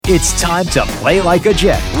It's time to play like a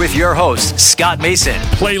Jet with your host, Scott Mason.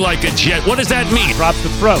 Play like a Jet. What does that mean? Drops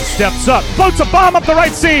the throw, steps up, floats a bomb up the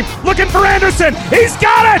right seam, looking for Anderson. He's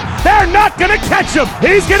got it! They're not going to catch him.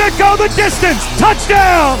 He's going to go the distance.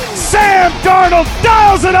 Touchdown! Sam Darnold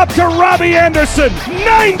dials it up to Robbie Anderson.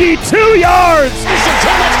 92 yards! Anderson,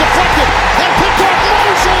 too much deflected, and picked off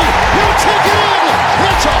Mosley. He'll take it in.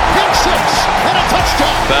 It's a pick six and a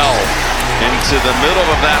touchdown. Bell into the middle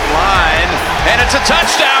of that line, and it's a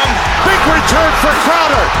touchdown. Big return for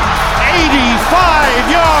Crowder. 85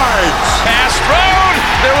 yards. Pass thrown.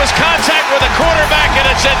 There was contact with the quarterback, and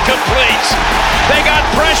it's incomplete. They got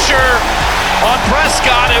pressure on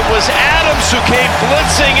Prescott. It was Adams who came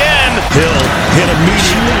blitzing in. Hill hit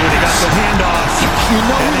immediately when he got the handoff. You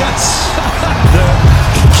know that's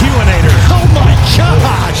The Q-inator. oh my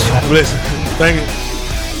gosh. Listen, thank you.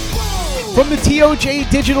 From the TOJ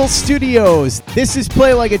Digital Studios, this is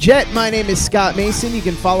Play Like a Jet. My name is Scott Mason. You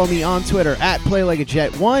can follow me on Twitter at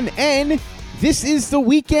PlayLikeAJet1. And this is the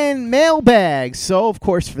weekend mailbag. So, of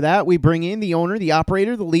course, for that, we bring in the owner, the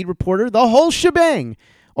operator, the lead reporter, the whole shebang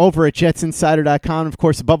over at JetsInsider.com. Of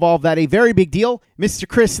course, above all of that, a very big deal, Mr.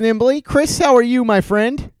 Chris Nimbley. Chris, how are you, my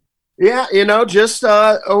friend? Yeah, just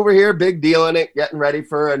over here, big deal in it, getting ready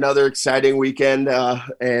for another exciting weekend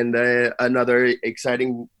and another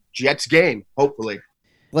exciting Jets game, hopefully.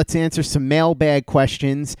 Let's answer some mailbag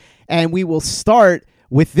questions, and we will start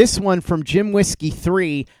with this one from Jim Whiskey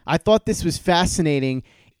 3. I thought this was fascinating.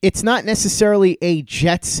 It's not necessarily a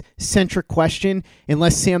Jets-centric question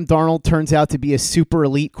unless Sam Darnold turns out to be a super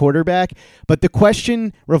elite quarterback, but the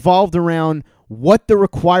question revolved around what the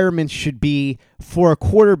requirements should be for a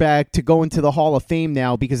quarterback to go into the Hall of Fame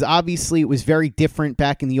now, because obviously it was very different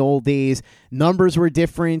back in the old days. Numbers were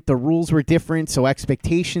different, the rules were different, so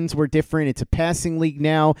expectations were different. It's a passing league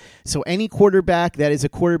now, so any quarterback that is a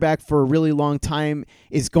quarterback for a really long time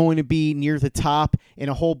is going to be near the top in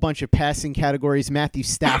a whole bunch of passing categories. Matthew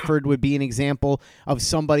Stafford would be an example of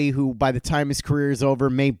somebody who, by the time his career is over,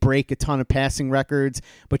 may break a ton of passing records,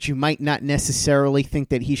 but you might not necessarily think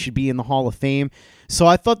that he should be in the Hall of Fame. So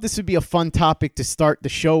I thought this would be a fun topic to start the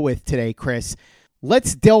show with today, Chris.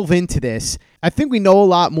 Let's delve into this. I think we know a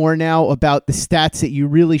lot more now about the stats that you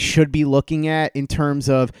really should be looking at in terms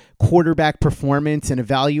of quarterback performance and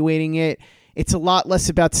evaluating it. It's a lot less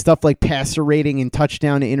about stuff like passer rating and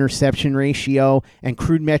touchdown to interception ratio and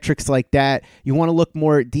crude metrics like that. You want to look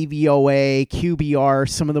more at DVOA, QBR,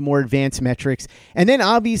 some of the more advanced metrics. And then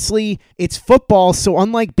obviously it's football, so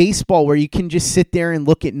unlike baseball where you can just sit there and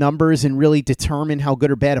look at numbers and really determine how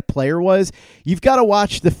good or bad a player was, you've got to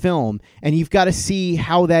watch the film and you've got to see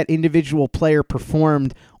how that individual player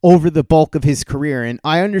performed over the bulk of his career. And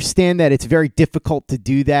I understand that it's very difficult to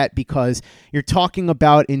do that because you're talking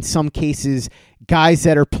about, in some cases, guys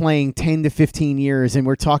that are playing 10 to 15 years, and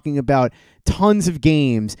we're talking about tons of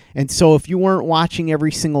games. And so if you weren't watching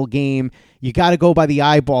every single game, you got to go by the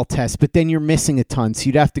eyeball test, but then you're missing a ton, so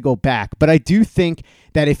you'd have to go back. But I do think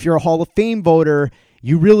that if you're a Hall of Fame voter,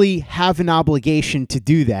 you really have an obligation to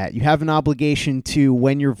do that. You have an obligation to,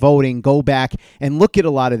 when you're voting, go back and look at a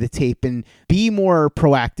lot of the tape and be more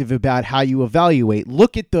proactive about how you evaluate.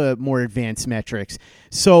 Look at the more advanced metrics.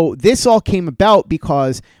 So this all came about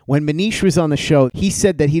because when Manish was on the show, he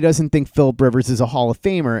said that he doesn't think Phillip Rivers is a Hall of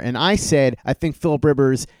Famer. And I said, I think Phillip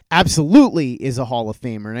Rivers absolutely is a Hall of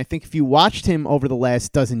Famer. And I think if you watched him over the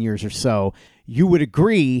last dozen years or so, you would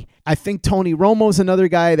agree. I think Tony Romo's another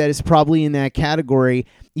guy that is probably in that category.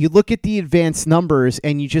 You look at the advanced numbers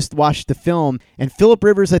and you just watch the film, and Phillip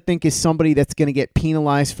Rivers, I think, is somebody that's going to get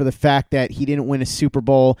penalized for the fact that he didn't win a Super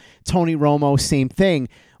Bowl. Tony Romo, same thing.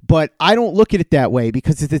 But I don't look at it that way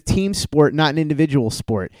because it's a team sport, not an individual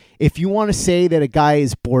sport. If you want to say that a guy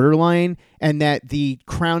is borderline and that the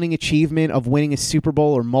crowning achievement of winning a Super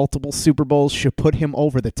Bowl or multiple Super Bowls should put him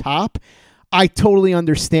over the top, I totally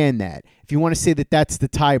understand that. If you want to say that that's the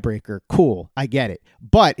tiebreaker, cool, I get it.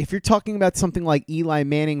 But if you're talking about something like Eli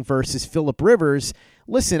Manning versus Phillip Rivers,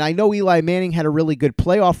 listen, I know Eli Manning had a really good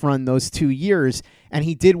playoff run those 2 years, and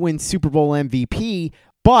he did win Super Bowl MVP,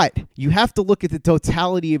 but you have to look at the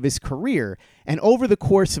totality of his career. And over the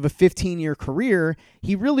course of a 15-year career,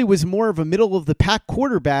 he really was more of a middle-of-the-pack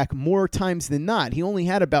quarterback more times than not. He only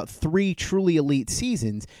had about 3 truly elite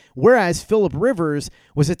seasons, whereas Phillip Rivers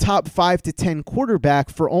was a top 5 to 10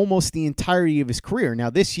 quarterback for almost the entirety of his career.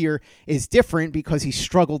 Now, this year is different because he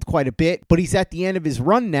struggled quite a bit, but he's at the end of his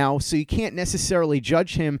run now, so you can't necessarily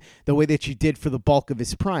judge him the way that you did for the bulk of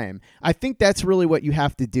his prime. I think that's really what you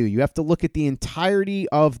have to do. You have to look at the entirety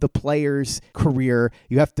of the player's career.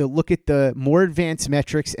 You have to look at the more more advanced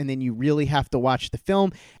metrics, and then you really have to watch the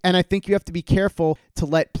film. And I think you have to be careful to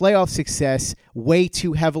let playoff success weigh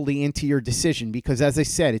too heavily into your decision because, as I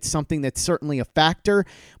said, it's something that's certainly a factor.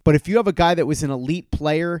 But if you have a guy that was an elite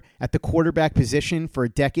player at the quarterback position for a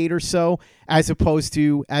decade or so, as opposed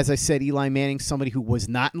to, as I said, Eli Manning, somebody who was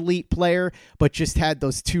not an elite player, but just had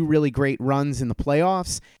those two really great runs in the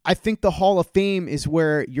playoffs, I think the Hall of Fame is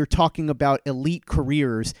where you're talking about elite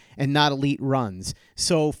careers and not elite runs.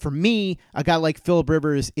 So for me, a guy like Phillip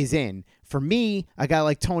Rivers is in. For me, a guy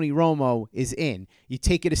like Tony Romo is in. You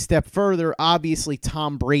take it a step further, obviously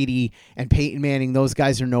Tom Brady and Peyton Manning, those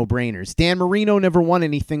guys are no-brainers. Dan Marino never won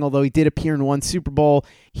anything, although he did appear in one Super Bowl.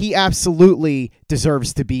 He absolutely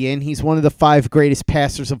deserves to be in. He's one of the 5 greatest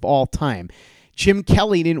passers of all time. Jim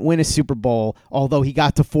Kelly didn't win a Super Bowl, although he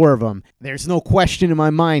got to 4 of them. There's no question in my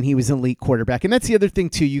mind he was an elite quarterback. And that's the other thing,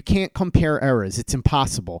 too. You can't compare eras. It's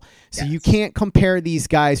impossible. So You can't compare these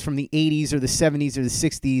guys from the 80s or the 70s or the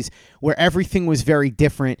 60s where everything was very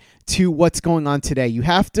different to what's going on today. You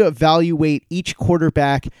have to evaluate each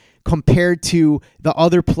quarterback compared to the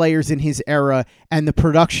other players in his era and the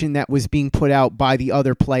production that was being put out by the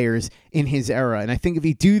other players in his era. And I think if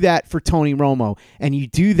you do that for Tony Romo and you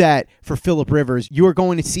do that for Phillip Rivers, you are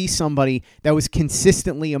going to see somebody that was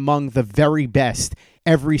consistently among the very best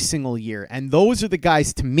every single year. And those are the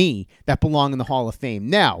guys, to me, that belong in the Hall of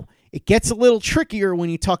Fame. Now, it gets a little trickier when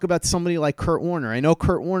you talk about somebody like Kurt Warner. I know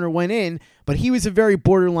Kurt Warner went in, but he was a very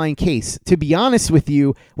borderline case. To be honest with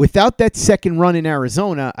you, without that second run in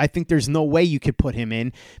Arizona, I think there's no way you could put him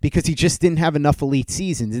in because he just didn't have enough elite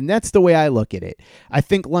seasons. And that's the way I look at it. I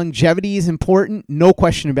think longevity is important, no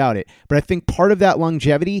question about it. But I think part of that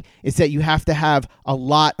longevity is that you have to have a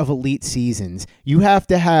lot of elite seasons. You have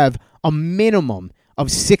to have a minimum of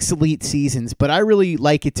 6 elite seasons, but I really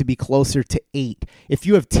like it to be closer to 8. If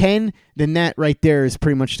you have 10, then that right there is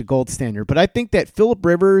pretty much the gold standard. But I think that Phillip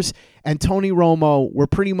Rivers and Tony Romo were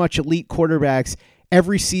pretty much elite quarterbacks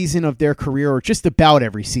every season of their career, or just about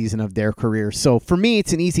every season of their career. So for me,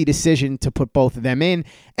 it's an easy decision to put both of them in.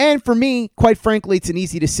 And for me, quite frankly, it's an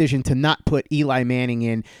easy decision to not put Eli Manning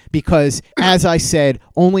in because, as I said,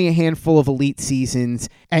 only a handful of elite seasons.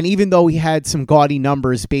 And even though he had some gaudy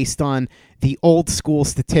numbers based on the old school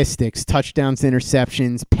statistics, touchdowns,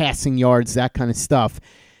 interceptions, passing yards, that kind of stuff,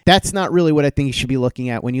 that's not really what I think you should be looking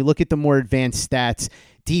at. When you look at the more advanced stats,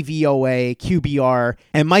 DVOA, QBR,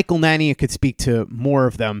 and Michael Nania could speak to more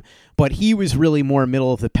of them, but he was really more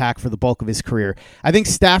middle of the pack for the bulk of his career. I think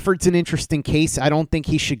Stafford's an interesting case. I don't think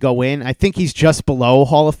he should go in. I think he's just below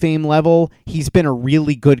Hall of Fame level. He's been a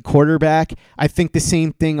really good quarterback. I think the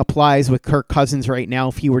same thing applies with Kirk Cousins right now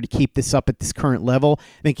if he were to keep this up at this current level.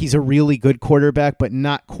 I think he's a really good quarterback, but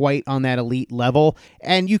not quite on that elite level.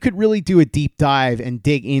 And you could really do a deep dive and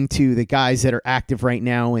dig into the guys that are active right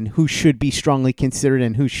now and who should be strongly considered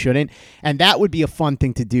and who shouldn't. And that would be a fun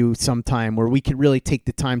thing to do sometime where we could really take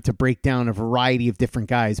the time to break down a variety of different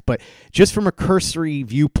guys. But just from a cursory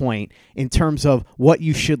viewpoint in terms of what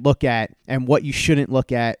you should look at and what you shouldn't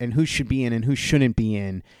look at and who should be in and who shouldn't be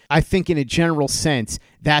in, I think in a general sense,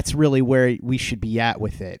 that's really where we should be at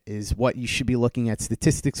with it, is what you should be looking at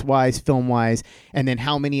statistics-wise, film-wise, and then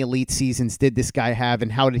how many elite seasons did this guy have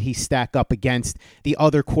and how did he stack up against the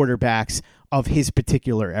other quarterbacks of his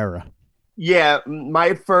particular era. Yeah,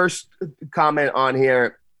 my first comment on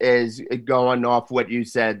here is going off what you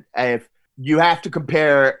said. If you have to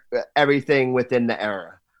compare everything within the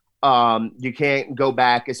era, you can't go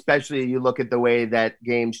back, especially you look at the way that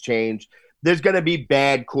games change. There's going to be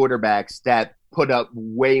bad quarterbacks that put up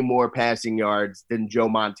way more passing yards than Joe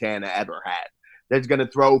Montana ever had. That's going to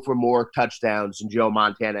throw for more touchdowns than Joe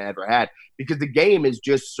Montana ever had because the game is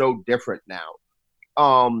just so different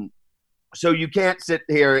now. So you can't sit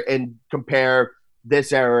here and compare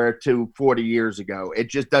this era to 40 years ago. It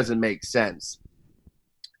just doesn't make sense.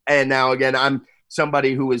 And now, again, I'm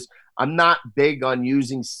somebody I'm not big on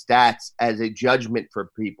using stats as a judgment for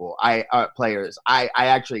people, players. I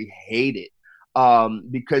actually hate it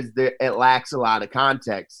because it lacks a lot of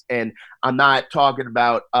context. And I'm not talking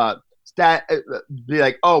about be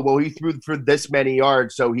like, oh, well, he threw for this many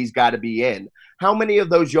yards, so he's got to be in. How many of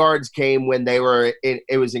those yards came when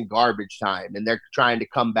it was in garbage time and they're trying to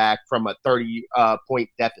come back from a 30-point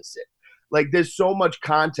deficit? Like, there's so much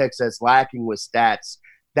context that's lacking with stats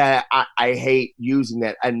that I hate using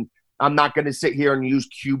that. And I'm not going to sit here and use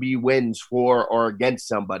QB wins for or against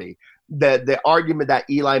somebody. The argument that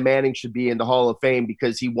Eli Manning should be in the Hall of Fame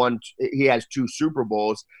because he has 2 Super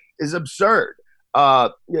Bowls is absurd. I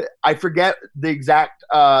forget the exact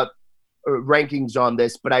rankings on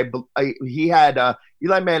this, but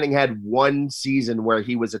Eli Manning had one season where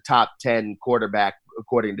he was a top 10 quarterback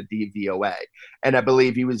according to DVOA. And I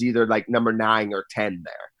believe he was either like number 9 or 10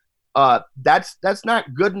 there. That's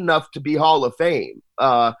not good enough to be Hall of Fame.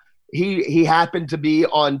 He happened to be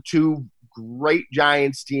on 2 great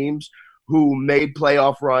Giants teams who made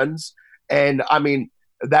playoff runs. And I mean,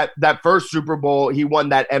 that first Super Bowl, he won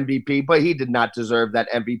that MVP, but he did not deserve that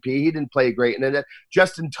MVP. He didn't play great. And then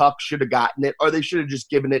Justin Tuck should have gotten it, or they should have just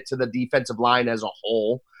given it to the defensive line as a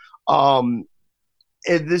whole.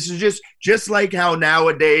 This is just like how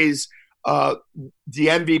nowadays the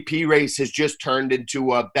MVP race has just turned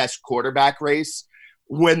into a best quarterback race.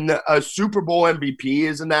 When a Super Bowl MVP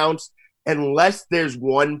is announced, unless there's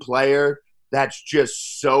one player that's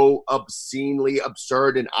just so obscenely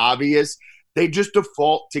absurd and obvious, they just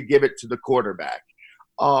default to give it to the quarterback.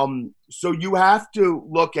 So you have to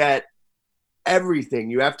look at everything.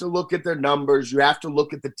 You have to look at their numbers. You have to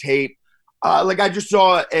look at the tape. Like I just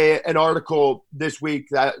saw an article this week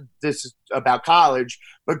that this is about college,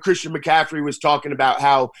 but Christian McCaffrey was talking about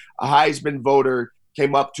how a Heisman voter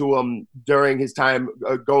came up to him during his time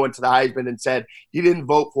going to the Heisman and said he didn't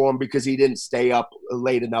vote for him because he didn't stay up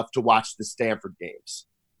late enough to watch the Stanford games.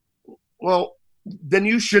 Well, then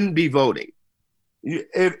you shouldn't be voting.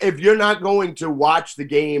 If you're not going to watch the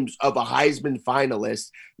games of a Heisman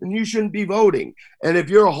finalist, then you shouldn't be voting. And if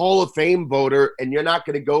you're a Hall of Fame voter and you're not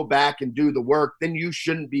going to go back and do the work, then you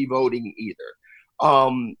shouldn't be voting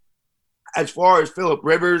either. As far as Phillip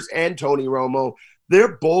Rivers and Tony Romo,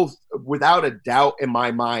 they're both, without a doubt in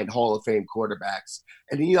my mind, Hall of Fame quarterbacks.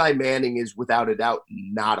 And Eli Manning is, without a doubt,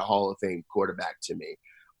 not a Hall of Fame quarterback to me.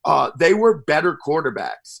 They were better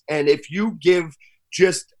quarterbacks. And if you give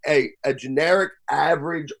just a generic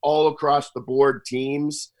average all across the board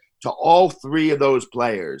teams to all 3 of those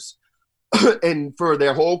players and for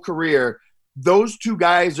their whole career, those 2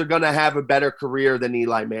 guys are going to have a better career than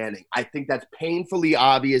Eli Manning. I think that's painfully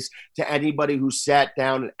obvious to anybody who sat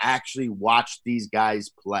down and actually watched these guys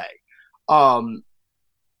play.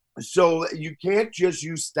 So you can't just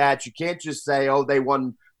use stats. You can't just say, oh, they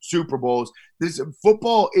won Super Bowls. This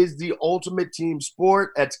football is the ultimate team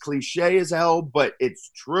sport. That's cliche as hell, but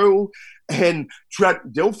it's true. And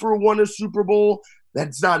Trent Dilfer won a Super Bowl.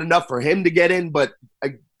 That's not enough for him to get in, but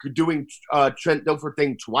doing Trent Dilfer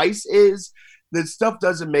thing twice is. This stuff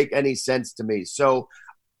doesn't make any sense to me. So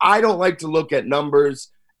I don't like to look at numbers,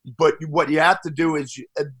 but what you have to do is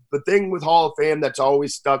the thing with Hall of Fame that's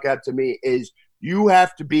always stuck out to me is you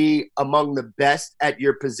have to be among the best at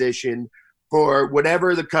your position for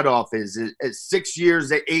whatever the cutoff is. At 6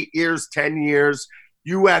 years, 8 years, 10 years,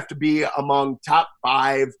 you have to be among top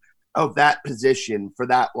 5 of that position for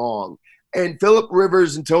that long. And Phillip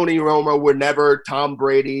Rivers and Tony Romo were never Tom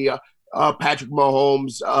Brady, Patrick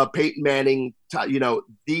Mahomes, Peyton Manning,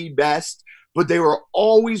 the best, but they were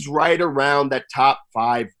always right around that top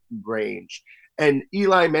 5 range. And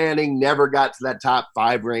Eli Manning never got to that top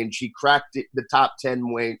 5 range. He cracked the top 10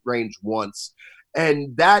 range once.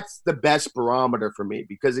 And that's the best barometer for me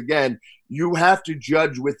because, again, you have to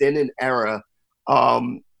judge within an era.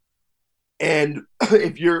 And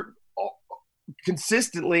if you're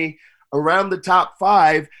consistently around the top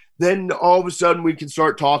 5, then all of a sudden we can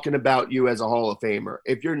start talking about you as a Hall of Famer.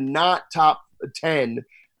 If you're not top 10,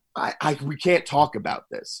 we can't talk about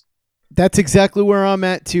this. That's exactly where I'm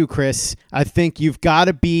at too, Chris. I think you've got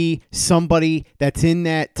to be somebody that's in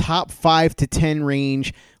that top 5 to 10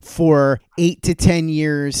 range for 8 to 10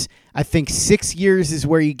 years. I think 6 years is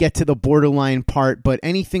where you get to the borderline part, but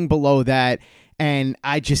anything below that, and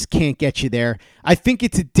I just can't get you there. I think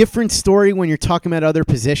it's a different story when you're talking about other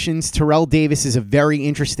positions. Terrell Davis is a very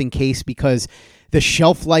interesting case because the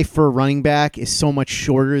shelf life for a running back is so much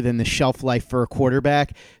shorter than the shelf life for a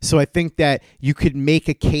quarterback. So I think that you could make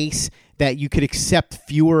a case that you could accept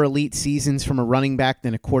fewer elite seasons from a running back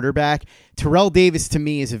than a quarterback. Terrell Davis, to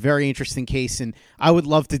me, is a very interesting case, and I would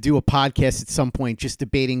love to do a podcast at some point just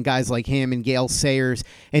debating guys like him and Gale Sayers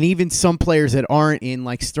and even some players that aren't in,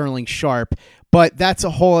 like Sterling Sharp. But that's a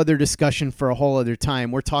whole other discussion for a whole other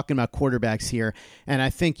time. We're talking about quarterbacks here, and I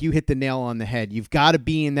think you hit the nail on the head. You've got to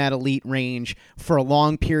be in that elite range for a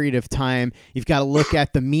long period of time. You've got to look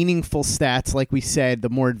at the meaningful stats, like we said, the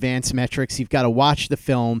more advanced metrics. You've got to watch the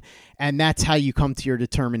film, and that's how you come to your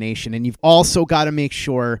determination. And you've also got to make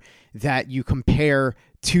sure that you compare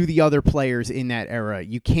to the other players in that era.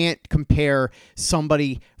 You can't compare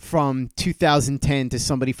somebody from 2010 to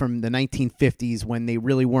somebody from the 1950s when they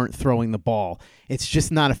really weren't throwing the ball. It's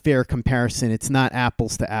just not a fair comparison. It's not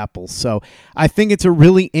apples to apples. So I think it's a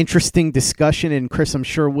really interesting discussion, and Chris, I'm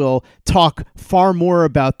sure we'll talk far more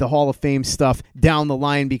about the Hall of Fame stuff down the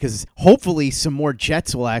line because hopefully some more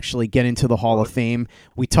Jets will actually get into the Hall of Fame.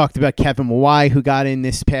 We talked about Kevin Mawai, who got in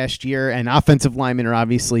this past year, and offensive linemen are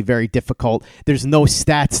obviously very difficult. There's no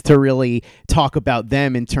stats to really talk about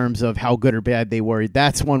them in terms of how good or bad they were.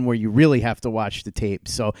 That's one where you really have to watch the tape.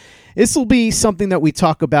 So this will be something that we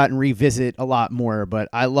talk about and revisit a lot more, but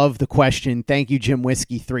I love the question. Thank you, Jim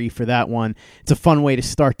Whiskey 3, for that one. It's a fun way to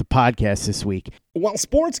start the podcast this week. While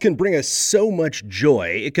sports can bring us so much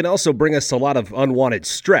joy, it can also bring us a lot of unwanted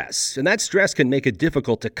stress, and that stress can make it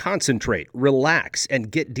difficult to concentrate, relax,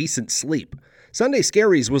 and get decent sleep. Sunday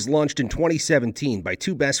Scaries was launched in 2017 by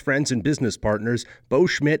two best friends and business partners, Bo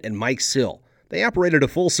Schmidt and Mike Sill. They operated a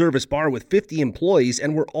full-service bar with 50 employees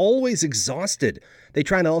and were always exhausted. They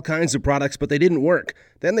tried all kinds of products, but they didn't work.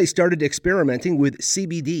 Then they started experimenting with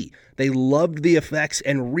CBD. They loved the effects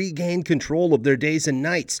and regained control of their days and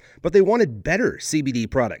nights, but they wanted better CBD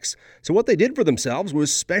products. So what they did for themselves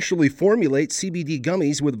was specially formulate CBD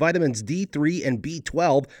gummies with vitamins D3 and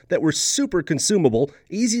B12 that were super consumable,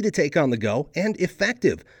 easy to take on the go, and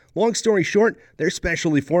effective. Long story short, their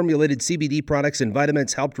specially formulated CBD products and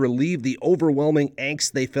vitamins helped relieve the overwhelming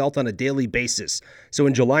angst they felt on a daily basis. So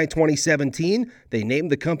in July 2017, they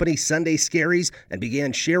named the company Sunday Scaries and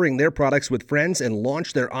began sharing their products with friends and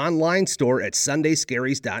launched their online store at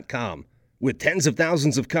sundayscaries.com. With tens of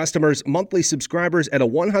thousands of customers, monthly subscribers, and a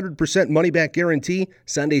 100% money-back guarantee,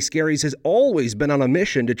 Sunday Scaries has always been on a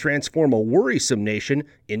mission to transform a worrisome nation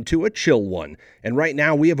into a chill one. And right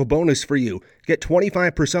now, we have a bonus for you. Get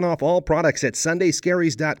 25% off all products at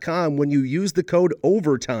sundayscaries.com when you use the code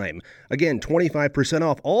OVERTIME. Again, 25%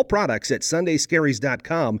 off all products at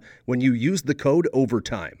sundayscaries.com when you use the code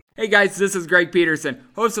OVERTIME. Hey guys, this is Greg Peterson,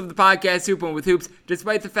 host of the podcast Hoopin' with Hoops.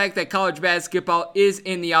 Despite the fact that college basketball is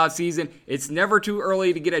in the off-season, it's never too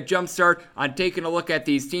early to get a jump start on taking a look at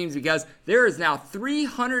these teams because there is now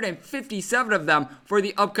 357 of them for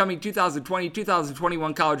the upcoming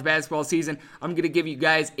 2020-2021 college basketball season. I'm going to give you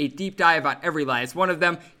guys a deep dive on every last one of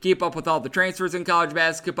them, keep up with all the transfers in college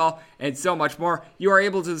basketball, and so much more. You are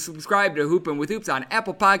able to subscribe to Hoopin' with Hoops on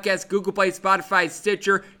Apple Podcasts, Google Play, Spotify,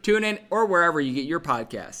 Stitcher, TuneIn, or wherever you get your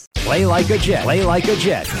podcasts. Play like a Jet. Play like a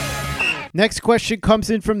Jet. Next question comes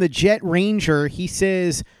in from the Jet Ranger. He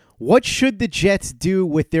says, what should the Jets do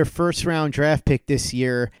with their first-round draft pick this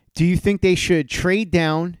year? Do you think they should trade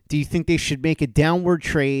down? Do you think they should make a downward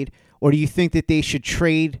trade? Or do you think that they should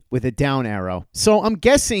trade with a down arrow? So I'm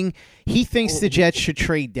guessing he thinks the Jets should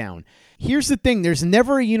trade down. Here's the thing. There's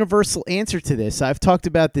never a universal answer to this. I've talked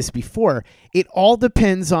about this before. It all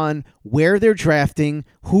depends on where they're drafting,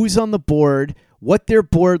 who's on the board, what their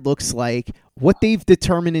board looks like, what they've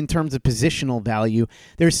determined in terms of positional value.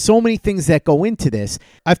 There's so many things that go into this.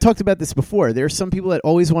 I've talked about this before. There are some people that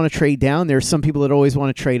always want to trade down. There are some people that always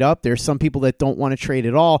want to trade up. There are some people that don't want to trade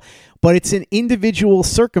at all. But it's an individual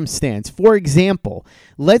circumstance. For example,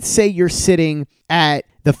 let's say you're sitting at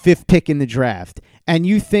the 5th pick in the draft, and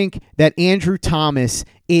you think that Andrew Thomas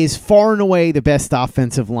is far and away the best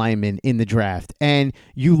offensive lineman in the draft, and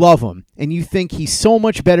you love him, and you think he's so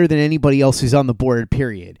much better than anybody else who's on the board,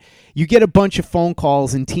 period. You get a bunch of phone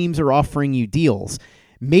calls, and teams are offering you deals.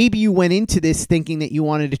 Maybe you went into this thinking that you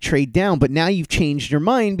wanted to trade down, but now you've changed your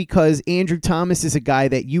mind because Andrew Thomas is a guy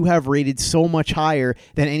that you have rated so much higher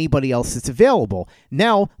than anybody else that's available.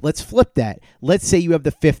 Now, let's flip that. Let's say you have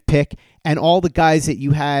the 5th pick, and all the guys that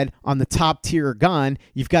you had on the top tier are gone.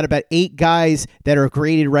 You've got about 8 guys that are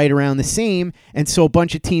graded right around the same, and so a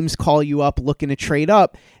bunch of teams call you up looking to trade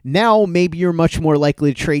up. Now maybe you're much more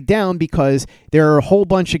likely to trade down because there are a whole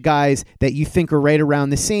bunch of guys that you think are right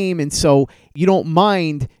around the same, and so you don't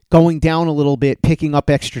mind going down a little bit, picking up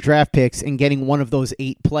extra draft picks and getting one of those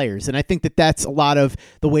 8 players. And I think that that's a lot of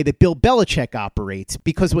the way that Bill Belichick operates,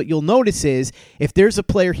 because what you'll notice is if there's a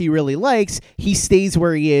player he really likes, he stays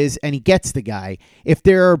where he is and he gets the guy. If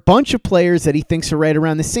there are a bunch of players that he thinks are right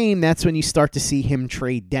around the same, that's when you start to see him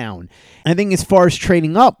trade down. I think as far as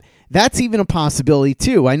trading up, that's even a possibility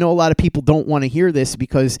too. I know a lot of people don't want to hear this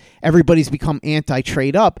because everybody's become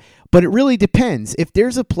anti-trade up, but it really depends. If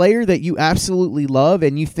there's a player that you absolutely love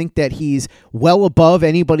and you think that he's well above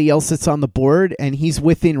anybody else that's on the board and he's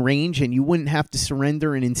within range and you wouldn't have to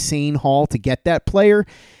surrender an insane haul to get that player,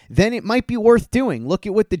 then it might be worth doing. Look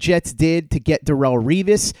at what the Jets did to get Darrelle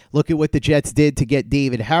Revis. Look at what the Jets did to get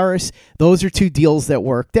David Harris. Those are two deals that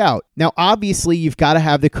worked out. Now, obviously, you've got to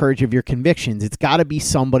have the courage of your convictions. It's got to be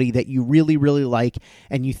somebody that you really, really like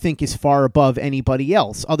and you think is far above anybody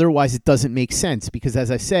else. Otherwise, it doesn't make sense because,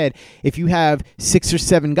 as I said, if you have 6 or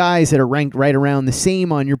 7 guys that are ranked right around the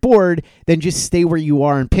same on your board, then just stay where you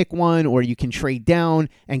are and pick one, or you can trade down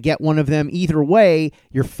and get one of them. Either way,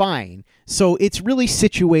 you're fine. So it's really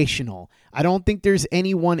situational. I don't think there's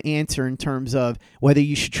any one answer in terms of whether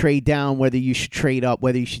you should trade down, whether you should trade up,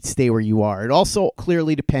 whether you should stay where you are. It also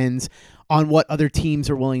clearly depends on what other teams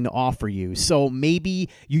are willing to offer you. So maybe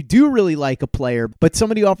you do really like a player, but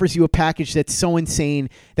somebody offers you a package that's so insane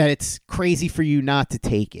that it's crazy for you not to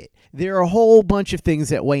take it. There are a whole bunch of things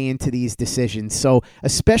that weigh into these decisions. So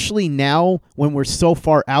especially now when we're so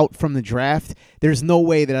far out from the draft, there's no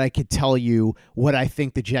way that I could tell you what I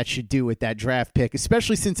think the Jets should do with that draft pick,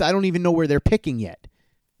 especially since I don't even know where they're picking yet.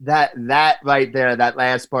 That right there, that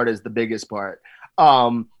last part is the biggest part.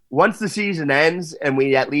 Once the season ends and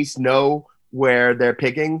we at least know where they're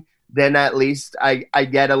picking, then at least I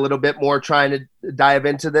get a little bit more trying to dive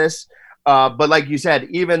into this. But like you said,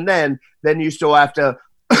 even then you still have to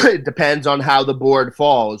it depends on how the board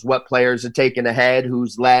falls, what players are taken ahead,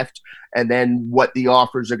 who's left, and then what the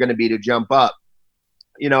offers are going to be to jump up.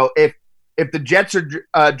 You know, if the Jets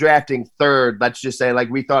are drafting third, let's just say, like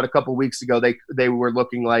we thought a couple weeks ago, they were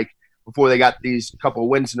looking like before they got these couple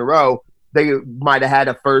wins in a row, they might have had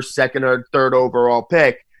a first, second, or third overall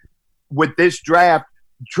pick. With this draft,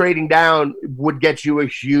 trading down would get you a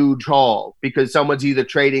huge haul because someone's either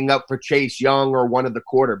trading up for Chase Young or one of the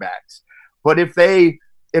quarterbacks. But if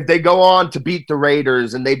they go on to beat the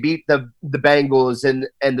Raiders and they beat the Bengals and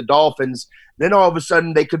the Dolphins, then all of a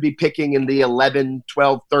sudden they could be picking in the 11,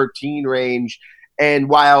 12, 13 range. And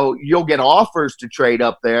while you'll get offers to trade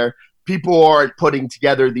up there, people aren't putting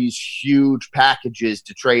together these huge packages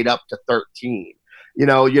to trade up to 13. You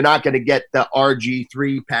know, you're not going to get the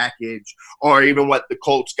RG3 package or even what the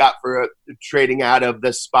Colts got for trading out of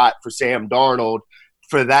the spot for Sam Darnold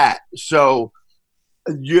for that. So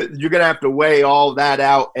you're going to have to weigh all that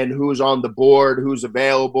out and who's on the board, who's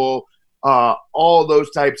available, all those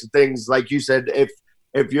types of things. Like you said, if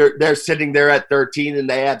they're sitting there at 13 and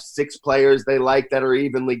they have 6 players they like that are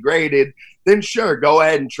evenly graded, then sure, go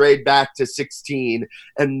ahead and trade back to 16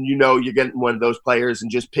 and you know you're getting one of those players and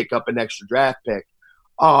just pick up an extra draft pick.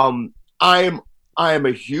 I am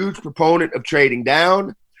a huge proponent of trading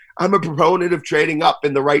down. I'm a proponent of trading up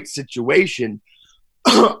in the right situation.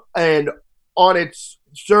 And on its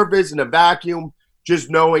surface in a vacuum,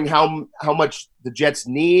 just knowing how much the Jets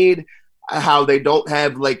need, how they don't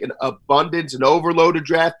have like an abundance and overload of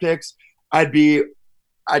draft picks, I'd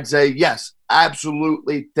say yes,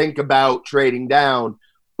 absolutely think about trading down.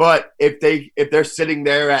 But if they're sitting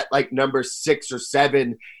there at like number 6 or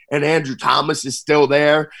 7 and Andrew Thomas is still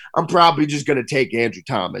there, I'm probably just going to take Andrew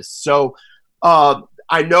Thomas. So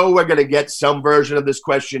I know we're going to get some version of this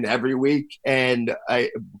question every week, and I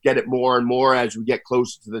get it more and more as we get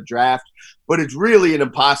closer to the draft. But it's really an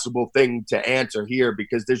impossible thing to answer here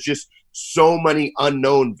because there's just so many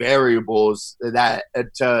unknown variables that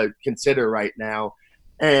to consider right now.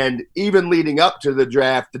 And even leading up to the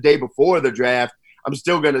draft, the day before the draft, I'm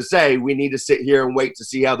still going to say we need to sit here and wait to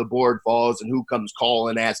see how the board falls and who comes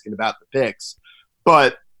calling asking about the picks.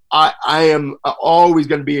 But I am always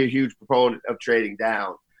going to be a huge proponent of trading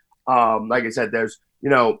down. Like I said, there's, you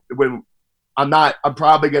know, when I'm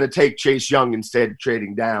probably going to take Chase Young instead of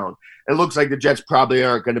trading down. It looks like the Jets probably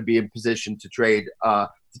aren't going to be in position to trade, to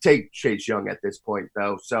take Chase Young at this point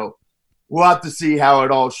though. So we'll have to see how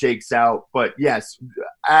it all shakes out. But yes,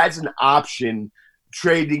 as an option,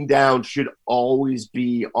 trading down should always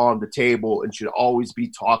be on the table and should always be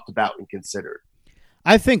talked about and considered.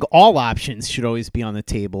 I think all options should always be on the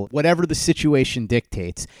table, whatever the situation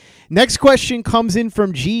dictates. Next question comes in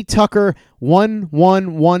from G. Tucker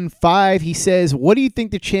 1115. He says, what do you think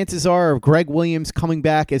the chances are of Gregg Williams coming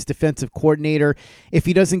back as defensive coordinator if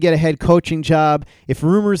he doesn't get a head coaching job? If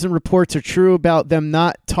rumors and reports are true about them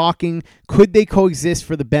not talking, could they coexist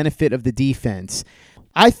for the benefit of the defense?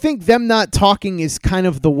 I think them not talking is kind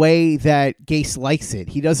of the way that Gase likes it.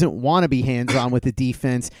 He doesn't want to be hands-on with the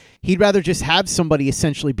defense. He'd rather just have somebody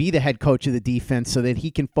essentially be the head coach of the defense so that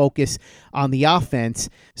he can focus on the offense.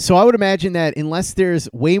 So I would imagine that unless there's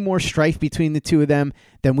way more strife between the two of them,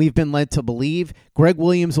 than we've been led to believe. Gregg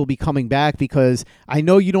Williams will be coming back because I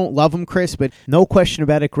know you don't love him, Chris, but no question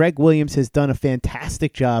about it, Gregg Williams has done a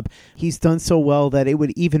fantastic job. He's done so well that it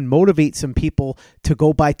would even motivate some people to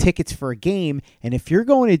go buy tickets for a game. And if you're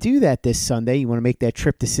going to do that this Sunday, you want to make that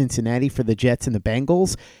trip to Cincinnati for the Jets and the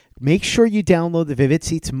Bengals, make sure you download the Vivid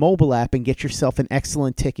Seats mobile app and get yourself an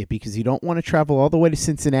excellent ticket because you don't want to travel all the way to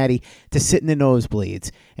Cincinnati to sit in the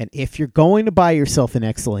nosebleeds. And if you're going to buy yourself an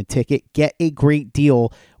excellent ticket, get a great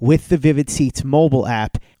deal with the Vivid Seats mobile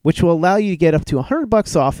app, which will allow you to get up to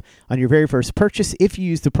 $100 off on your very first purchase if you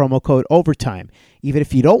use the promo code OVERTIME. Even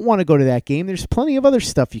if you don't want to go to that game, there's plenty of other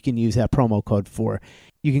stuff you can use that promo code for.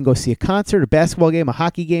 You can go see a concert, a basketball game, a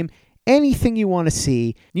hockey game, anything you want to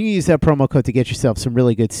see. You can use that promo code to get yourself some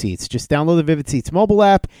really good seats. Just download the Vivid Seats mobile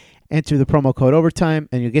app, enter the promo code OVERTIME,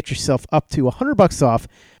 and you'll get yourself up to $100 off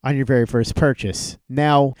on your very first purchase.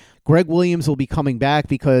 Now, Gregg Williams will be coming back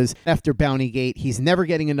because after Bountygate, he's never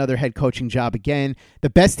getting another head coaching job again. The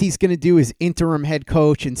best he's going to do is interim head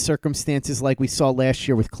coach in circumstances like we saw last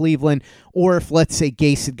year with Cleveland, or if, let's say,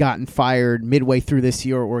 Gase had gotten fired midway through this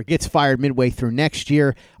year or gets fired midway through next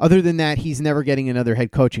year. Other than that, he's never getting another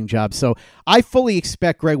head coaching job. So I fully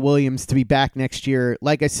expect Gregg Williams to be back next year.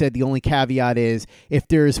 Like I said, the only caveat is if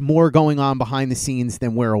there's more going on behind the scenes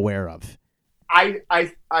than we're aware of. I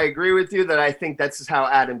agree with you that I think this is how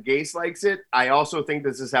Adam Gase likes it. I also think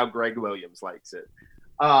this is how Gregg Williams likes it.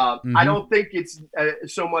 I don't think it's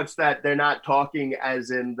so much that they're not talking as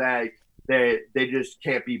in that they just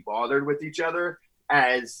can't be bothered with each other,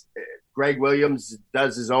 as Gregg Williams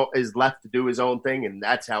is left to do his own thing, and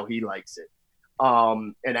that's how he likes it.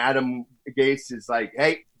 And Adam Gase is like,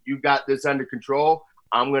 hey, you got this under control.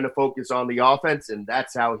 I'm going to focus on the offense, and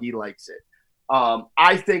that's how he likes it.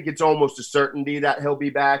 I think it's almost a certainty that he'll be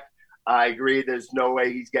back. I agree. There's no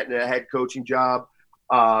way he's getting a head coaching job.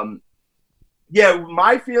 My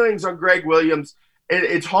feelings on Gregg Williams,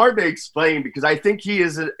 it's hard to explain because I think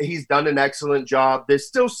he's done an excellent job. There's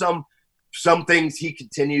still some things he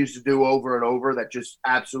continues to do over and over that just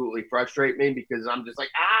absolutely frustrate me because I'm just like,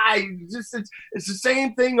 it's the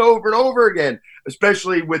same thing over and over again,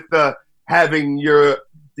 especially with having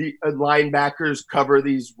the linebackers cover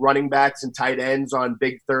these running backs and tight ends on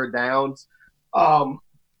big third downs.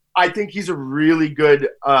 I think he's a really good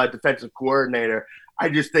defensive coordinator. I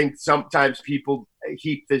just think sometimes people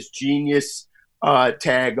heap this genius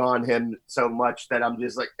tag on him so much that I'm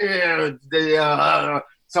just like,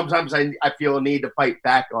 sometimes I feel a need to fight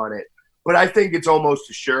back on it. But I think it's almost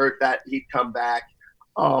assured that he'd come back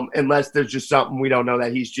unless there's just something we don't know,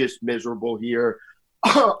 that he's just miserable here.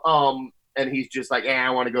 And he's just like, I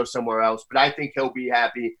want to go somewhere else. But I think he'll be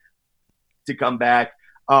happy to come back.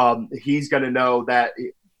 He's going to know that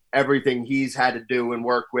everything he's had to do and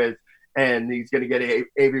work with, and he's going to get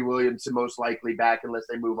Avery Williamson most likely back unless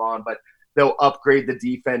they move on. But they'll upgrade the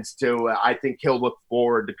defense too. I think he'll look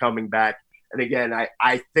forward to coming back. And again,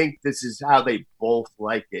 I think this is how they both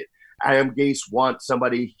like it. Adam Gase wants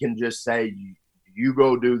somebody he can just say, you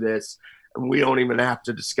go do this, and we don't even have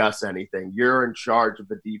to discuss anything. You're in charge of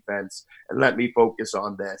the defense, and let me focus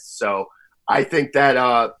on this. So I think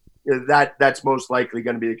that that's most likely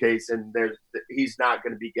going to be the case, and he's not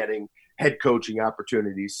going to be getting head coaching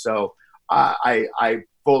opportunities. So I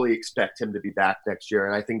fully expect him to be back next year,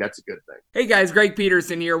 and I think that's a good thing. Hey guys, Greg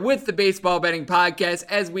Peterson here with the Baseball Betting Podcast.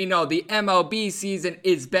 As we know, the MLB season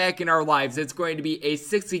is back in our lives. It's going to be a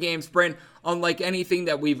 60-game sprint unlike anything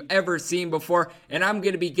that we've ever seen before, and I'm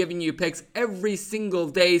going to be giving you picks every single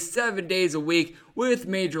day, 7 days a week with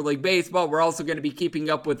Major League Baseball. We're also going to be keeping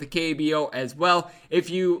up with the KBO as well. If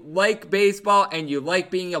you like baseball and you like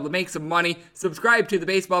being able to make some money, subscribe to the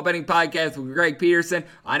Baseball Betting Podcast with Greg Peterson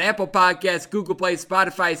on Apple Podcasts, Google Play,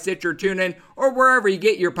 Spotify, Stitcher, TuneIn, or wherever you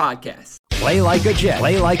get your podcasts. Play like a Jet.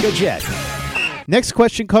 Play like a Jet. Next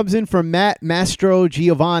question comes in from Matt Mastro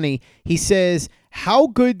Giovanni. He says, how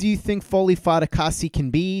good do you think Foley Fatukasi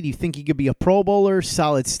can be? Do you think he could be a Pro Bowler,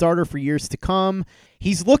 solid starter for years to come?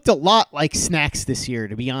 He's looked a lot like Snacks this year,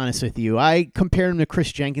 to be honest with you. I compare him to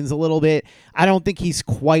Chris Jenkins a little bit. I don't think he's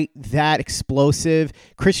quite that explosive.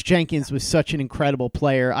 Chris Jenkins was such an incredible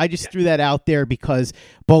player. I just threw that out there because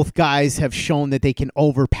both guys have shown that they can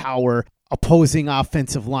overpower opposing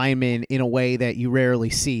offensive linemen in a way that you rarely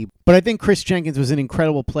see. But I think Chris Jenkins was an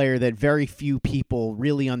incredible player that very few people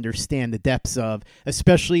really understand the depths of,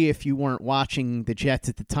 especially if you weren't watching the Jets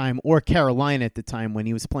at the time or Carolina at the time when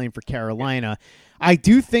he was playing for Carolina. I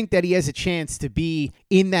do think that he has a chance to be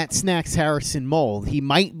in that Snacks Harrison mold. He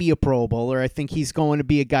might be a Pro Bowler. I think he's going to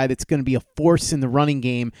be a guy that's going to be a force in the running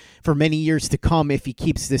game for many years to come if he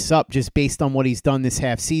keeps this up, just based on what he's done this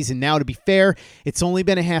half season. Now, to be fair, it's only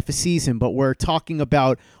been a half a season, but we're talking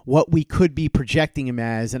about what we could be projecting him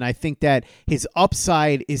as, and I think that his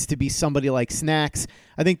upside is to be somebody like Snacks.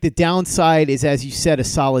 I think the downside is, as you said, a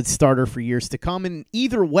solid starter for years to come, and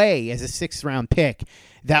either way, as a 6th-round pick,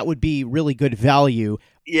 that would be really good value.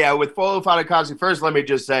 Yeah, with Foley Fatukasi, first let me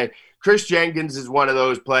just say, Chris Jenkins is one of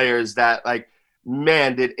those players that, like,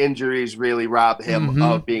 man, did injuries really rob him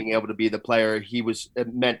of being able to be the player he was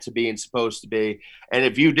meant to be and supposed to be. And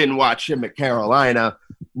if you didn't watch him at Carolina,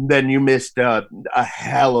 then you missed a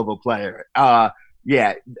hell of a player.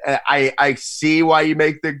 Yeah, I see why you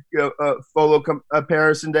make the Foley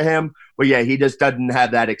comparison to him, but yeah, he just doesn't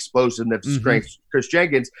have that explosiveness strength, Chris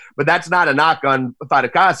Jenkins. But that's not a knock on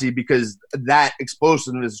Fatukasi, because that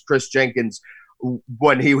explosiveness, Chris Jenkins,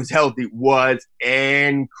 when he was healthy, was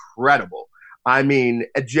incredible. I mean,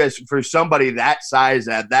 just for somebody that size,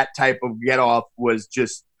 that type of get off was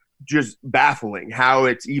just baffling how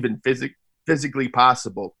it's even physically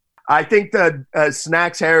possible. I think that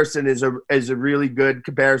Snacks Harrison is a really good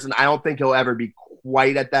comparison. I don't think he'll ever be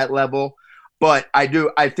quite at that level, but I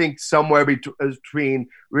think somewhere between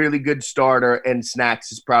really good starter and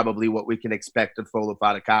Snacks is probably what we can expect of Foley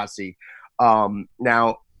Fatukasi.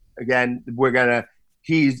 Now, again,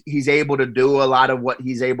 he's able to do a lot of what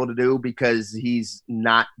he's able to do because he's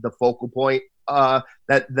not the focal point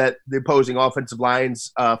that the opposing offensive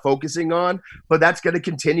line's focusing on, but that's going to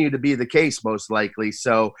continue to be the case most likely.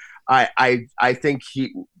 So I think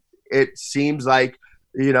it seems like,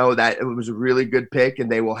 that it was a really good pick,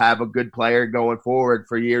 and they will have a good player going forward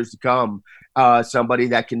for years to come. Somebody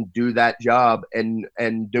that can do that job and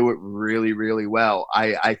do it really, really well.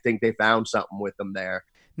 I think they found something with them there.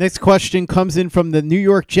 Next question comes in from the New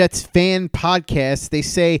York Jets fan podcast. They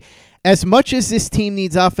say, as much as this team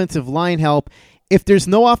needs offensive line help, if there's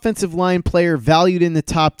no offensive line player valued in the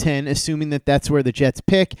top 10, assuming that that's where the Jets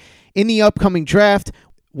pick, in the upcoming draft,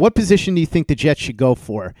 what position do you think the Jets should go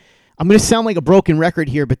for? I'm going to sound like a broken record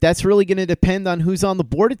here, but that's really going to depend on who's on the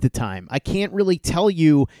board at the time. I can't really tell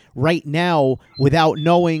you right now without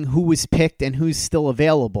knowing who was picked and who's still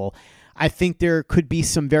available. I think there could be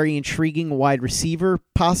some very intriguing wide receiver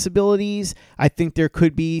possibilities. I think there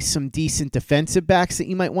could be some decent defensive backs that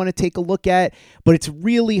you might want to take a look at, but it's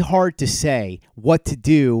really hard to say what to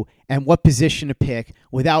do and what position to pick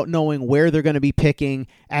without knowing where they're going to be picking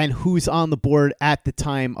and who's on the board at the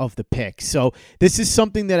time of the pick. So this is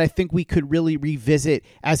something that I think we could really revisit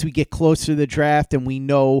as we get closer to the draft and we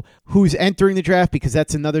know who's entering the draft, because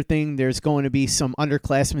that's another thing. There's going to be some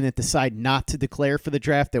underclassmen that decide not to declare for the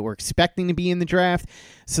draft that we're expecting to be in the draft.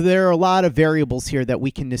 So there are a lot of variables here that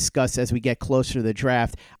we can discuss as we get closer to the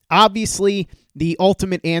draft. Obviously, the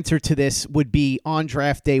ultimate answer to this would be on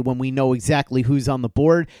draft day when we know exactly who's on the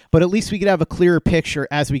board, but at least we could have a clearer picture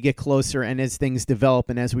as we get closer and as things develop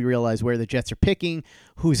and as we realize where the Jets are picking,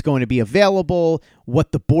 who's going to be available,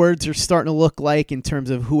 what the boards are starting to look like in terms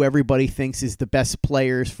of who everybody thinks is the best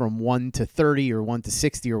players from 1 to 30 or 1 to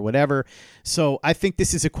 60 or whatever. So I think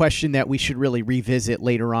this is a question that we should really revisit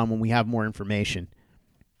later on when we have more information.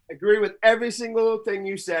 I agree with every single thing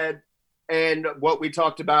you said. And what we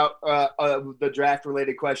talked about, the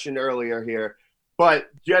draft-related question earlier here. But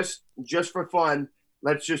just for fun,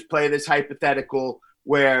 let's just play this hypothetical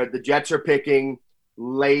where the Jets are picking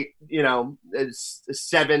late,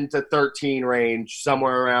 7 to 13 range,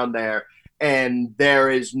 somewhere around there, and there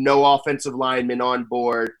is no offensive lineman on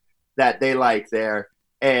board that they like there,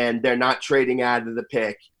 and they're not trading out of the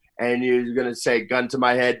pick. And you're going to say, gun to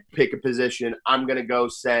my head, pick a position. I'm going to go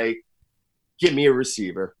say, give me a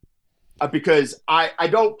receiver. Because I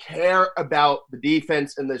don't care about the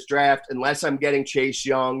defense in this draft unless I'm getting Chase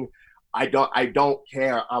Young. I don't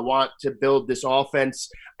care. I want to build this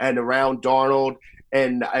offense and around Darnold,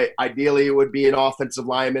 and ideally it would be an offensive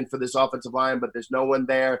lineman for this offensive line, but there's no one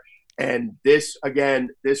there. And this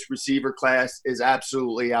receiver class is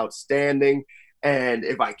absolutely outstanding. And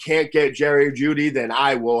if I can't get Jerry Jeudy, then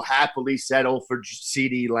I will happily settle for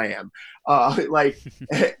CeeDee Lamb.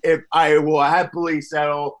 If I will happily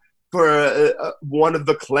settle for one of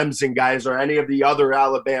the Clemson guys or any of the other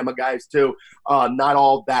Alabama guys too. Not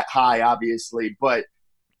all that high, obviously, but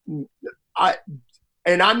I'm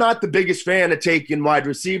not the biggest fan of taking wide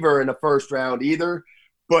receiver in the first round either,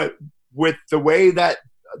 but with the way that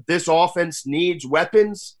this offense needs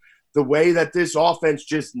weapons, the way that this offense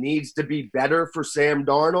just needs to be better for Sam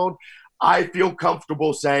Darnold, I feel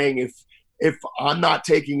comfortable saying if I'm not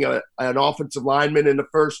taking an offensive lineman in the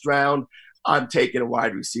first round, I'm taking a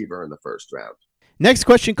wide receiver in the first round. Next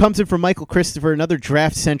question comes in from Michael Christopher, another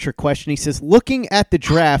draft-centric question. He says, looking at the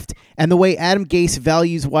draft and the way Adam Gase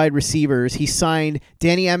values wide receivers, he signed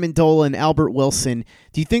Danny Amendola and Albert Wilson.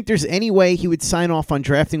 Do you think there's any way he would sign off on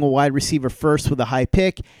drafting a wide receiver first with a high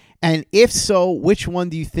pick? And if so, which one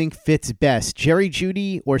do you think fits best, Jerry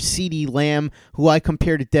Jeudy or CeeDee Lamb, who I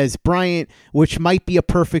compare to Dez Bryant, which might be a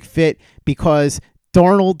perfect fit because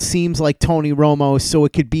Darnold seems like Tony Romo, so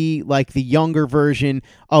it could be like the younger version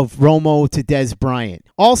of Romo to Dez Bryant.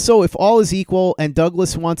 Also, if all is equal and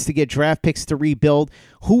Douglas wants to get draft picks to rebuild,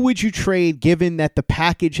 who would you trade given that the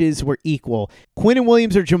packages were equal? Quinnen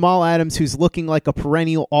Williams or Jamal Adams, who's looking like a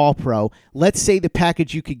perennial All-Pro? Let's say the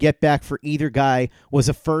package you could get back for either guy was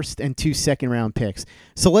a first and 2 second-round picks.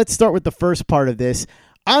 So let's start with the first part of this.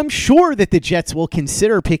 I'm sure that the Jets will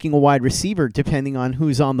consider picking a wide receiver depending on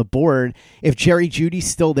who's on the board. If Jerry Jeudy's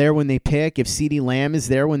still there when they pick, if CeeDee Lamb is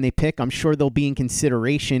there when they pick, I'm sure they'll be in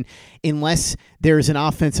consideration unless there's an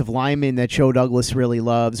offensive lineman that Joe Douglas really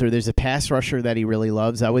loves or there's a pass rusher that he really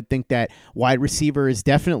loves. I would think that wide receiver is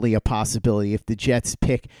definitely a possibility if the Jets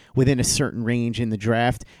pick within a certain range in the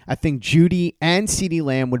draft. I think Jeudy and CeeDee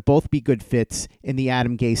Lamb would both be good fits in the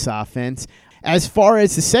Adam Gase offense. As far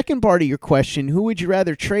as the second part of your question, who would you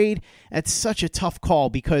rather trade? That's such a tough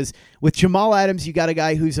call because with Jamal Adams, you got a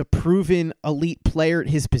guy who's a proven elite player at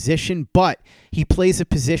his position, but he plays a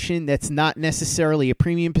position that's not necessarily a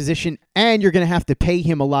premium position, and you're going to have to pay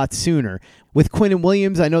him a lot sooner. With Quinnen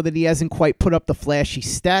Williams, I know that he hasn't quite put up the flashy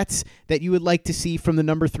stats that you would like to see from the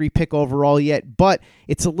number 3 pick overall yet, but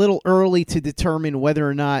it's a little early to determine whether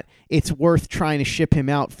or not it's worth trying to ship him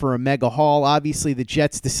out for a mega haul. Obviously, the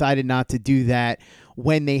Jets decided not to do that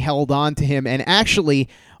when they held on to him. And actually,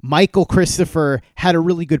 Michael Christopher had a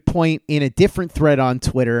really good point in a different thread on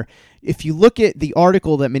Twitter. If you look at the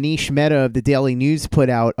article that Manish Mehta of the Daily News put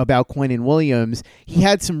out about Quinnen Williams, he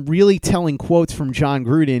had some really telling quotes from John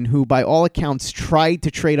Gruden, who by all accounts tried to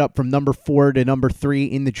trade up from number 4 to number 3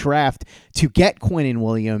 in the draft to get Quinnen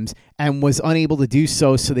Williams and was unable to do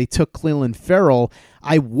so they took Clelin Ferrell.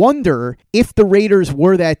 I wonder if the Raiders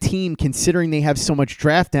were that team, considering they have so much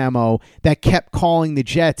draft ammo, that kept calling the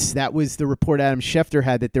Jets. That was the report Adam Schefter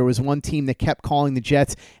had, that there was one team that kept calling the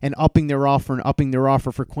Jets and upping their offer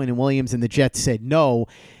for Quinnen Williams, and the Jets said no.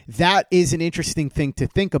 That is an interesting thing to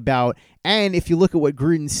think about. And if you look at what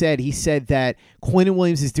Gruden said, he said that Quinnen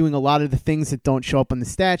Williams is doing a lot of the things that don't show up on the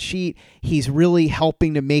stat sheet. He's really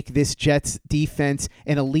helping to make this Jets defense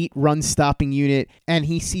an elite run-stopping unit, and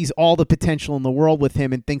he sees all the potential in the world with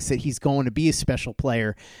him and thinks that he's going to be a special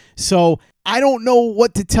player. So I don't know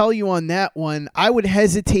what to tell you on that one. I would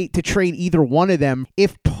hesitate to trade either one of them.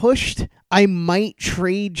 If pushed, I might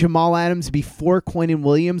trade Jamal Adams before Quinnen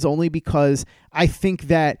Williams, only because I think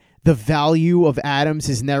that the value of Adams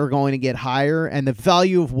is never going to get higher, and the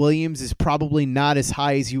value of Williams is probably not as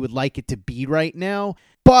high as you would like it to be right now.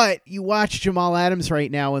 But you watch Jamal Adams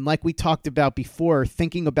right now, and like we talked about before,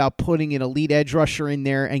 thinking about putting an elite edge rusher in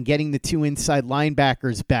there and getting the 2 inside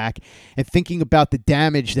linebackers back, and thinking about the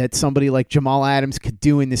damage that somebody like Jamal Adams could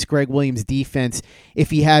do in this Gregg Williams defense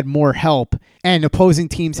if he had more help, and opposing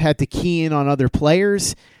teams had to key in on other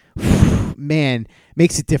players, man,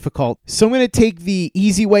 makes it difficult. So I'm going to take the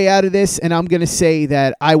easy way out of this, and I'm going to say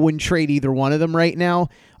that I wouldn't trade either one of them right now.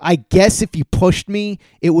 I guess if you pushed me,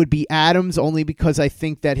 it would be Adams, only because I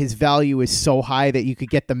think that his value is so high that you could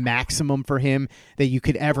get the maximum for him that you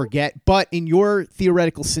could ever get. But in your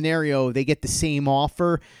theoretical scenario, they get the same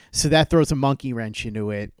offer, so that throws a monkey wrench into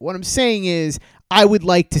it. What I'm saying is, I would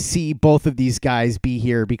like to see both of these guys be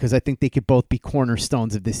here because I think they could both be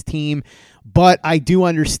cornerstones of this team. But I do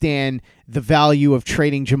understand the value of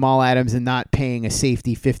trading Jamal Adams and not paying a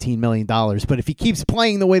safety $15 million. But if he keeps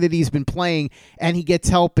playing the way that he's been playing and he gets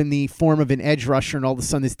help in the form of an edge rusher and all of a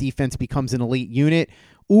sudden this defense becomes an elite unit,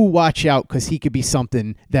 watch out, because he could be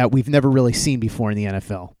something that we've never really seen before in the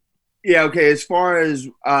NFL. Yeah, okay, as far as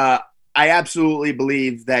I absolutely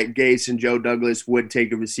believe that Gase and Joe Douglas would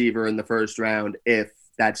take a receiver in the first round if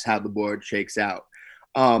that's how the board shakes out.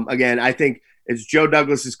 Again, I think it's Joe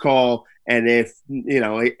Douglas's call, and if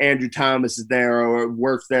Andrew Thomas is there or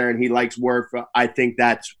Wirf's there and he likes Wirf, I think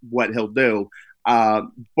that's what he'll do.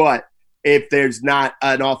 But if there's not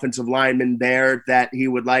an offensive lineman there that he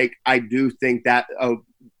would like, I do think that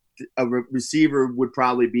a receiver would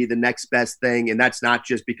probably be the next best thing, and that's not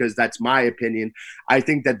just because that's my opinion. I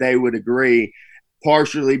think that they would agree.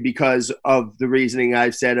 partially because of the reasoning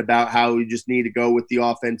I've said about how you just need to go with the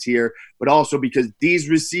offense here, but also because these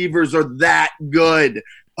receivers are that good.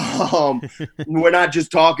 We're not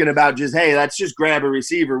just talking about just, hey, let's just grab a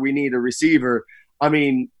receiver. We need a receiver. I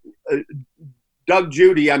mean, Doug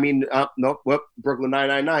Judy, Brooklyn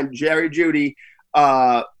 999, Jerry Judy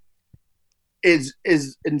is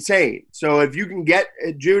insane. So if you can get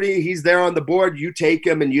Judy, he's there on the board, you take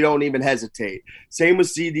him and you don't even hesitate. Same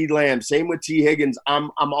with CeeDee Lamb, same with T. Higgins.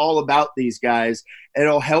 I'm all about these guys.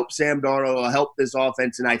 It'll help Sam Darnold, it'll help this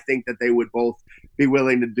offense, and I think that they would both be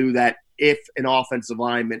willing to do that if an offensive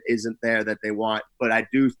lineman isn't there that they want. But I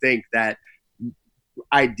do think that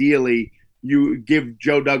ideally you give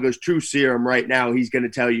Joe Douglas true serum right now, he's going to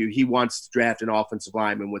tell you he wants to draft an offensive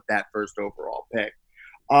lineman with that first overall pick.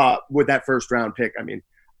 With that first round pick, I mean.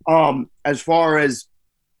 As far as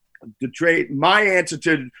the trade, my answer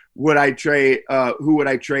to would I trade, who would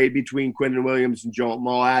I trade between Quinnen Williams and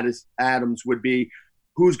Jamal Adams would be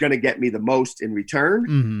who's going to get me the most in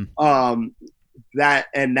return. Mm-hmm. That's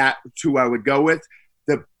who I would go with.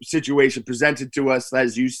 The situation presented to us,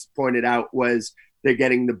 as you pointed out, was they're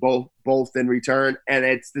getting the both in return, and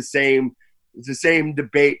it's the same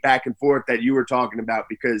debate back and forth that you were talking about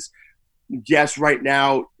because. Yes, right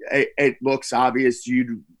now it looks obvious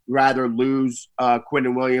you'd rather lose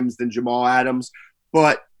Quinnen Williams than Jamal Adams,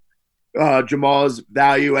 but Jamal's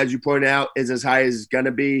value, as you pointed out, is as high as it's going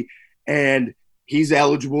to be, and he's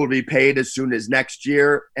eligible to be paid as soon as next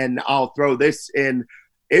year. And I'll throw this in.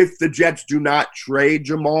 If the Jets do not trade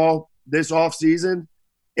Jamal this offseason,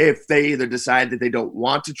 if they either decide that they don't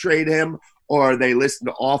want to trade him or they listen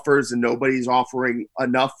to offers and nobody's offering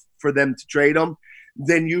enough for them to trade him,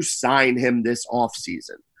 then you sign him this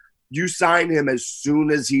offseason. You sign him as soon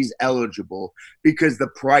as he's eligible because the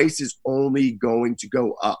price is only going to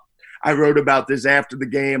go up. I wrote about this after the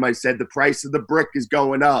game. I said the price of the brick is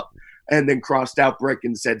going up and then crossed out brick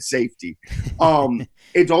and said safety.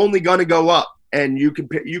 It's only going to go up, and you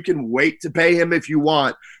can wait to pay him if you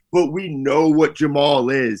want, but we know what Jamal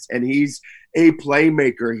is, and he's a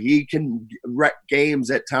playmaker. He can wreck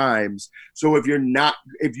games at times. So if you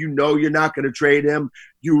know you're not going to trade him,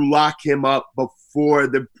 you lock him up before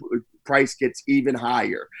the price gets even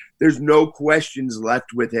higher. There's no questions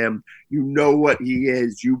left with him. You know what he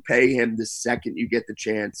is. You pay him the second you get the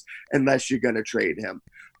chance, unless you're going to trade him.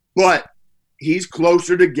 But he's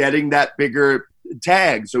closer to getting that bigger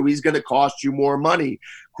tag, so he's going to cost you more money.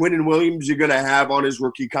 Quinnen Williams you're going to have on his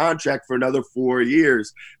rookie contract for another 4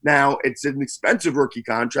 years. Now, it's an expensive rookie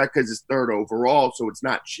contract because it's third overall, so it's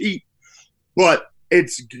not cheap, but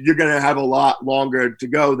you're going to have a lot longer to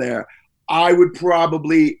go there. I would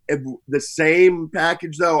probably, if the same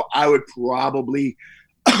package though, I would probably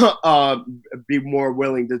be more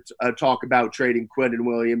willing to talk about trading Quinnen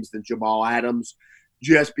Williams than Jamal Adams,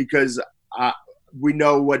 just because we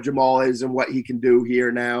know what Jamal is and what he can do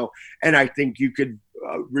here now. And I think you could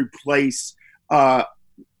replace a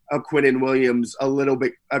Quinnen Williams a little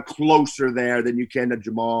bit closer there than you can to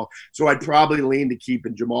Jamal. So I'd probably lean to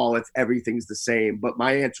keeping Jamal if everything's the same. But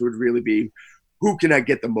my answer would really be, who can I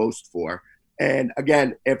get the most for? And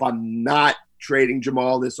again, if I'm not trading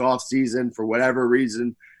Jamal this offseason for whatever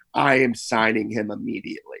reason, I am signing him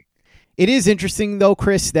immediately. It is interesting, though,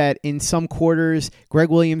 Chris, that in some quarters, Gregg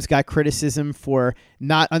Williams got criticism for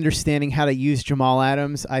not understanding how to use Jamal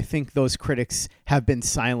Adams. I think those critics have been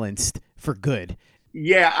silenced for good.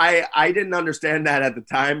 Yeah, I didn't understand that at the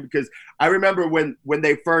time because I remember when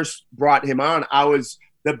they first brought him on,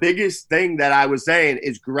 the biggest thing that I was saying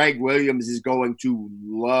is Gregg Williams is going to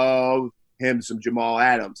love him some Jamal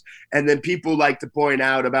Adams. And then people like to point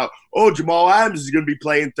out about, Jamal Adams is going to be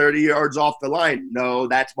playing 30 yards off the line. No,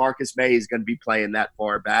 that's Marcus May is going to be playing that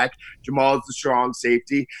far back. Jamal is the strong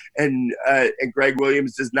safety, and Gregg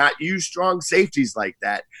Williams does not use strong safeties like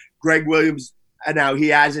that. Gregg Williams, now he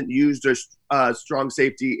hasn't used a strong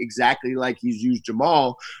safety exactly like he's used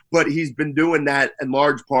Jamal, but he's been doing that in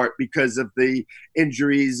large part because of the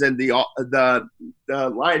injuries and the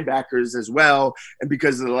linebackers as well, and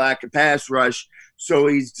because of the lack of pass rush. So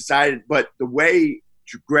he's decided, but the way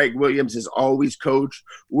Gregg Williams has always coached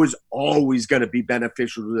was always going to be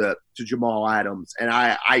beneficial to Jamal Adams. And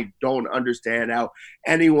I don't understand how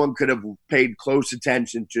anyone could have paid close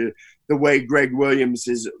attention to the way Gregg Williams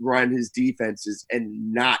has run his defenses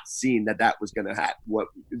and not seen that was going to happen, what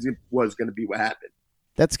was going to be what happened.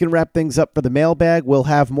 That's going to wrap things up for the mailbag. We'll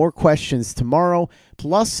have more questions tomorrow.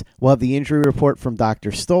 Plus, we'll have the injury report from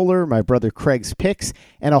Dr. Stoller, my brother Craig's picks,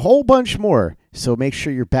 and a whole bunch more. So make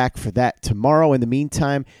sure you're back for that tomorrow. In the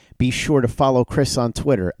meantime, be sure to follow Chris on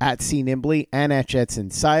Twitter @CNimbley and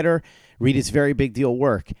 @JetsInsider. Read his very big deal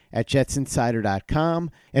work at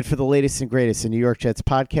jetsinsider.com. And for the latest and greatest in New York Jets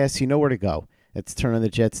podcasts, you know where to go. It's Turn on the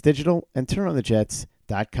Jets Digital and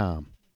turnonthejets.com.